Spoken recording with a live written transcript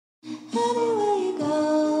Anywhere you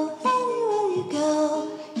go,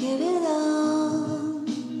 give it on.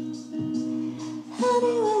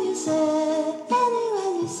 Anywhere you say,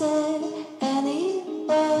 anywhere.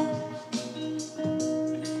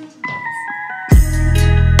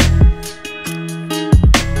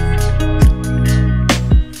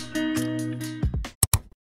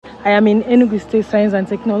 I am in Enugu State Science and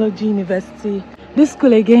Technology University, this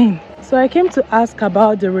school again. So I came to ask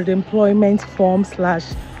about the redeployment form /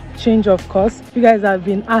 change of course. You guys have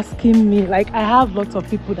been asking me, like I have lots of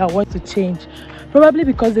people that want to change, probably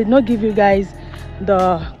because they did not give you guys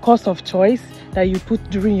the course of choice that you put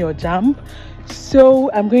during your JAMB.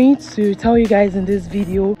 So I'm going to tell you guys in this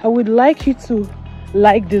video. I would like you to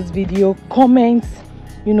like this video, comment,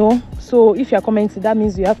 you know. So if you're commenting, that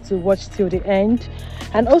means you have to watch till the end.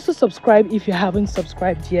 And also subscribe if you haven't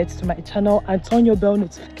subscribed yet to my channel, and turn your bell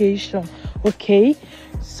notification. Okay,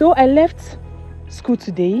 so I left school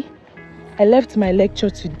today. I left my lecture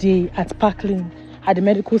today at Parkland at the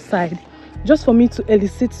medical side, just for me to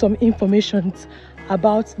elicit some information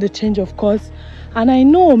about the change of course. And I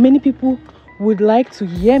know many people would like to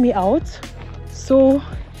hear me out, so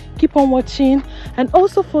keep on watching and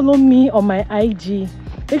also follow me on my IG.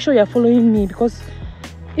 Make sure you're following me, because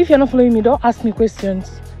if you're not following me, don't ask me questions.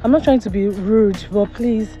 I'm not trying to be rude, but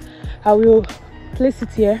please, I will place it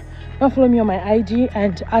here. Don't follow me on my IG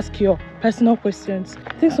and ask your personal questions.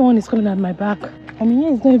 I think someone is coming at my back. I mean,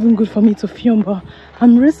 yeah, it's not even good for me to film, but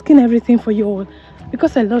I'm risking everything for you all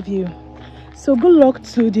because I love you. So good luck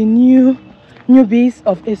to the newbies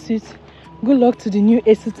of Esut. Good luck to the new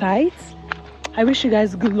Esutites. I wish you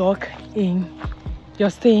guys good luck in your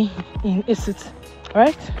stay in Esut.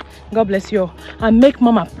 Alright, God bless you all, and make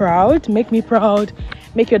mama proud, make me proud,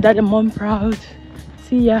 make your dad and mom proud.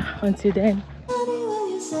 See ya until then. Anywhere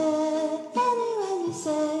you say,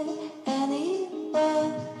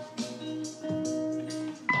 anywhere.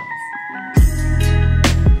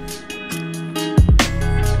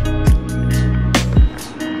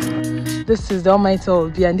 This is the Almighty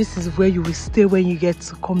Obi, and this is where you will stay when you get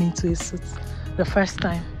to come into Esut the first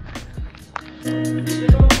time.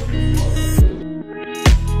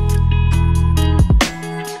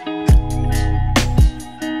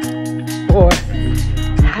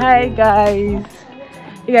 Hi guys,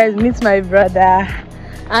 you guys meet my brother,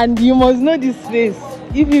 and you must know this face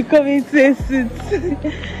if you come into Esut.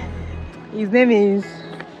 His name is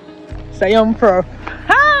Sayom Prof.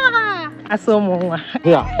 Asomo.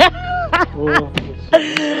 Yeah.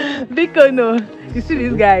 Because no, you see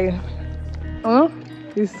this guy.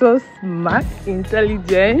 He's so smart,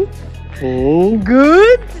 intelligent,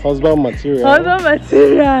 good. Husband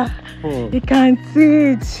material. He can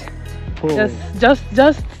teach.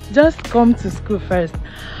 Just come to school first,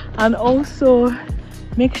 and also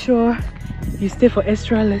make sure you stay for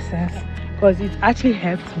extra lessons, because it actually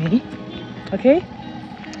helped me. Okay,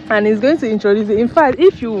 and he's going to introduce you. In fact,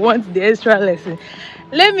 if you want the extra lesson,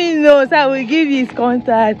 let me know, so I will give you his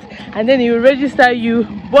contact, and then he will register you.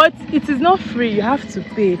 But it is not free, you have to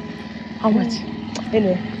pay. How much?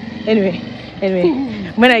 Anyway,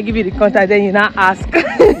 when I give you the contact, then you now ask.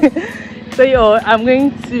 So I'm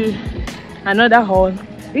going to another hall.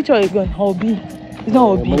 Which hall are you going? Hall B. It's not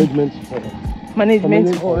Hall B.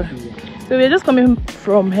 Management hall. So we're just coming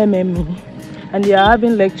from MME, and they are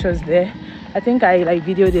having lectures there. I think I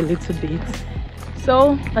videoed a little bit.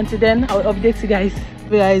 So until then, I'll update you guys.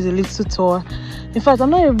 There is a little tour. In fact, I'm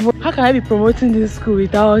not even. How can I be promoting this school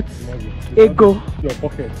without ego? Your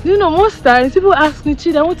pocket. You know, most times people ask me,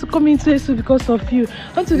 Chidi, I want to come into Esut because of you.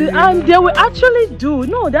 And they will actually do.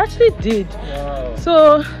 No, they actually did. Wow.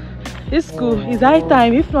 So this school is high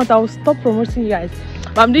time. If not, I will stop promoting you guys.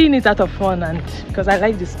 But I'm doing it out of fun and because I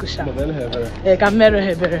like this school. Some of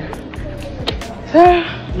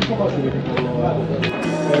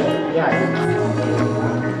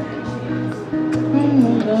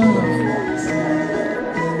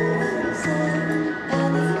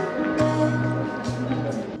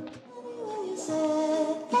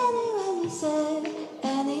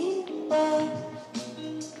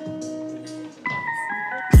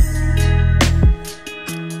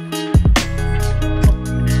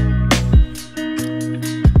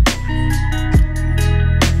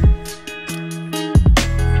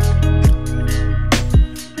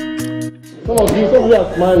you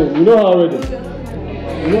are smiling. You know her already.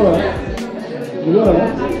 You know her? You know her?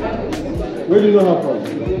 Where do you know her from?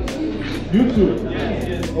 YouTube.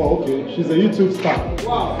 Oh, okay. She's a YouTube star.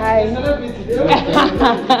 Wow. Hi.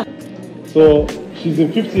 So she's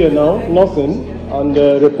in 5th year now, nursing, and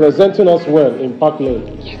representing us well in Parkland.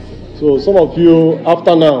 So some of you,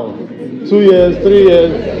 after now, 2 years, 3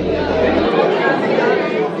 years.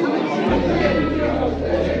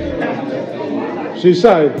 She's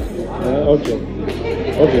shy. Okay.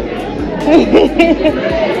 Okay.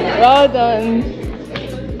 Well done.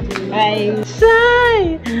 I'm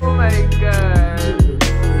shy. Oh my god.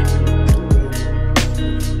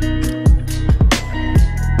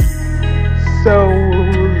 So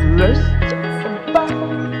let's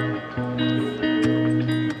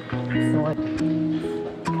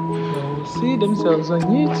they'll see themselves on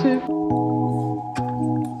YouTube.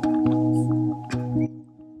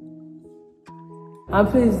 And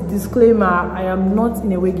please, disclaimer, I am not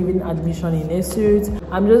in a way giving admission in Esut.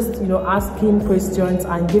 I'm just, asking questions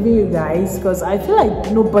and giving you guys, because I feel like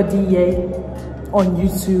nobody here on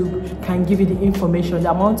YouTube can give you the information, the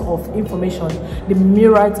amount of information, the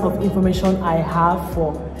myriad of information I have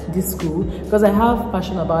for this school, because I have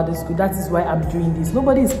passion about this school. That is why I'm doing this.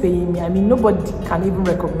 Nobody is paying me. I mean, nobody can even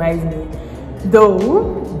recognize me.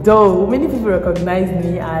 Though many people recognize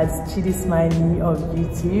me as Chidismiley of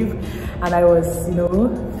YouTube, and I was,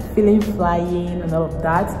 feeling flying and all of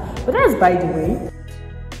that. But that's by the way.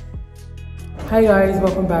 Hi guys,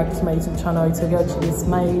 welcome back to my YouTube channel. It's your girl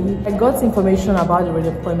Chidismiley. I got information about the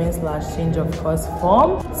redeployment / change of course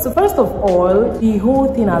form. So first of all, the whole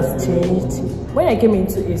thing has changed. When I came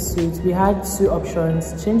into Esut, we had two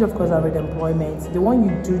options: change of course and redeployment. The one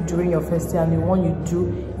you do during your first year and the one you do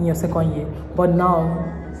in your second year. But now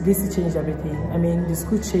this changed everything. I mean, the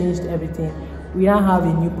school changed everything. We now have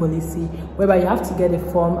a new policy whereby you have to get a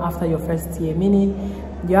form after your first year, meaning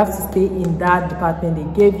you have to stay in that department they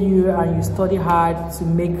gave you and you study hard to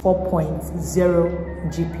make 4.0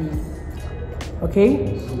 GP.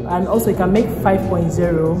 Okay, and also you can make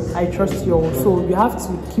 5.0. I trust you all, so you have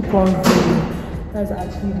to keep on reading. That's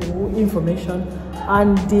actually the whole information.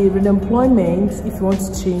 And the redeployment, if you want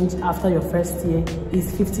to change after your first year,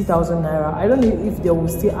 is 50,000 naira. I don't know if they will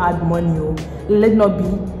still add money. Let not be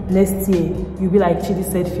next year you'll be like Chidi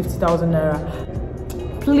said, 50,000 naira.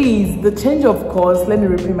 Please, the change of course, let me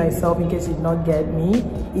repeat myself in case you did not get me,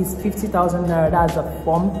 is 50,000 naira. That's a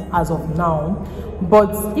form as of now.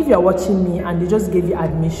 But if you're watching me and they just gave you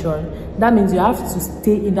admission, that means you have to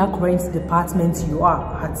stay in that current department you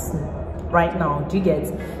are at right now. Do you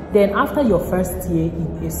get? Then after your first year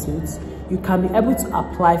in Esut, you can be able to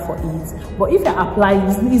apply for it. But if you apply,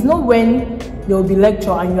 it's not when there will be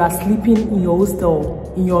lecture and you are sleeping in your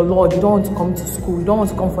hostel, in your lodge, you don't want to come to school, you don't want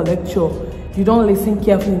to come for lecture, you don't listen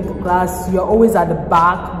carefully in the class, you're always at the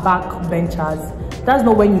back benchers. That's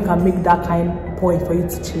not when you can make that kind of point for you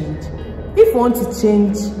to change. If you want to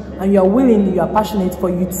change and you're willing, you are passionate for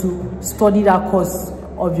you to study that course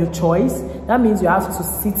of your choice, that means you have to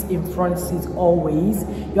sit in front seat always.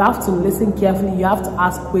 You have to listen carefully, you have to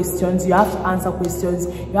ask questions, you have to answer questions,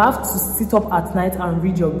 you have to sit up at night and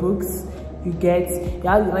read your books. You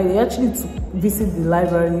actually to visit the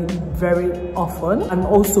library very often, and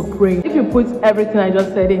also pray. If you put everything I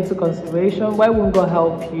just said into consideration, why won't God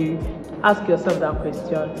help you? Ask yourself that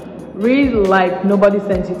question. Read like nobody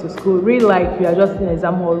sent you to school. Read like you are just in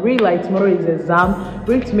exam hall. Read like tomorrow is exam.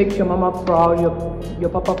 Read to make your mama proud, your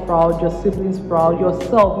papa proud, your siblings proud,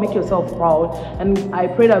 yourself. Make yourself proud. And I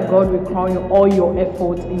pray that God will crown you all your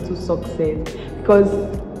efforts into success. Because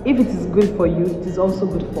if it is good for you, it is also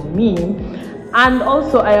good for me. And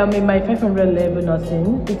also, I am in my 500 level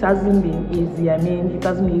nursing. It hasn't been easy. I mean, it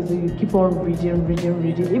hasn't been easy. You keep on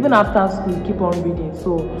reading. Even after school, you keep on reading.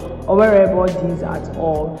 So, I worry about this at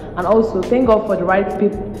all. And also, thank God for the right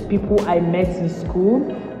people I met in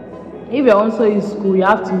school. If you're also in school, you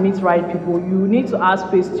have to meet right people. You need to ask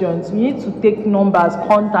questions. You need to take numbers,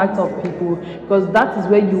 contacts of people, because that is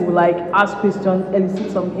where you ask questions,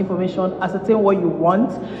 elicit some information, ascertain what you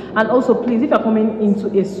want. And also, please, if you're coming into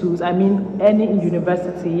Esut, I mean any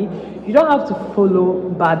university, you don't have to follow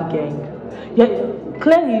bad gang.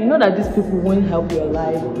 Clearly, you know that these people won't help your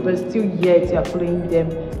life, but still yet you're following them.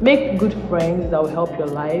 Make good friends that will help your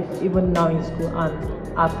life, even now in school and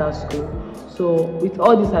after school. So with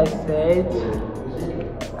all this I said,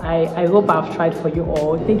 I hope I've tried for you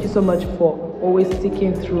all. Thank you so much for always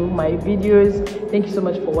sticking through my videos. Thank you so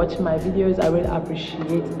much for watching my videos. I really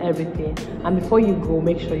appreciate everything. And before you go,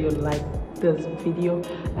 make sure you like this video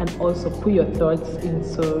and also put your thoughts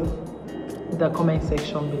into the comment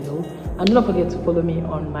section below. And do not forget to follow me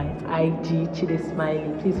on my IG,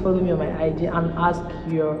 Chidismiley. Please follow me on my IG and ask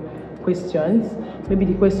your questions. Maybe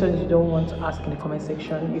the questions you don't want to ask in the comment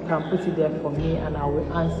section, you can put it there for me and I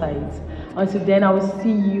will answer it. Until then, I will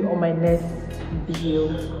see you on my next video.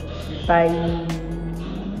 Bye.